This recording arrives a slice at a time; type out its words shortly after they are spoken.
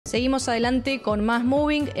Seguimos adelante con más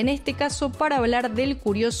moving, en este caso para hablar del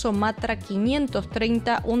curioso Matra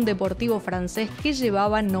 530, un deportivo francés que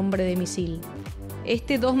llevaba nombre de misil.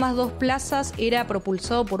 Este 2+2 plazas era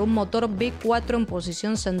propulsado por un motor V4 en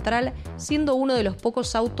posición central, siendo uno de los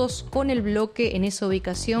pocos autos con el bloque en esa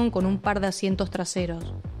ubicación con un par de asientos traseros.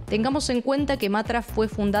 Tengamos en cuenta que Matra fue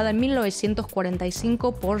fundada en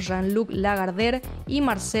 1945 por Jean-Luc Lagardère y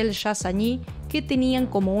Marcel Chassagny, que tenían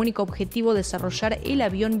como único objetivo desarrollar el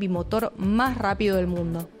avión bimotor más rápido del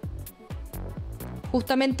mundo.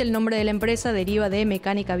 Justamente el nombre de la empresa deriva de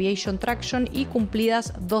Mechanic Aviation Traction y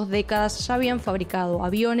cumplidas 2 décadas ya habían fabricado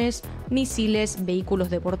aviones, misiles, vehículos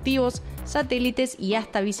deportivos, satélites y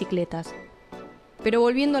hasta bicicletas. Pero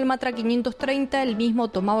volviendo al Matra 530, el mismo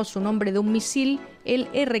tomaba su nombre de un misil,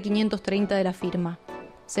 el R530 de la firma.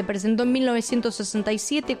 Se presentó en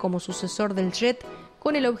 1967 como sucesor del jet,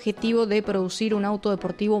 con el objetivo de producir un auto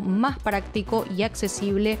deportivo más práctico y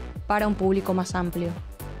accesible para un público más amplio.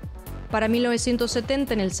 Para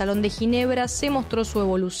 1970, en el Salón de Ginebra, se mostró su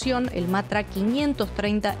evolución, el Matra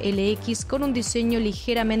 530 LX, con un diseño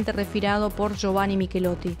ligeramente refinado por Giovanni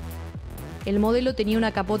Michelotti. El modelo tenía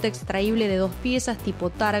una capota extraíble de 2 piezas tipo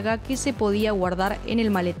targa que se podía guardar en el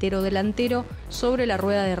maletero delantero sobre la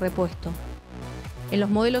rueda de repuesto. En los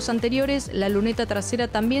modelos anteriores, la luneta trasera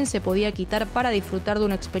también se podía quitar para disfrutar de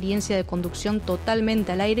una experiencia de conducción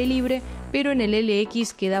totalmente al aire libre, pero en el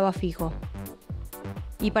LX quedaba fijo.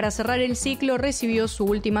 Y para cerrar el ciclo, recibió su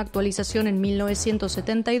última actualización en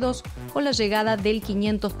 1972 con la llegada del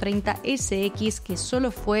 530 SX, que solo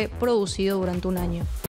fue producido durante un año.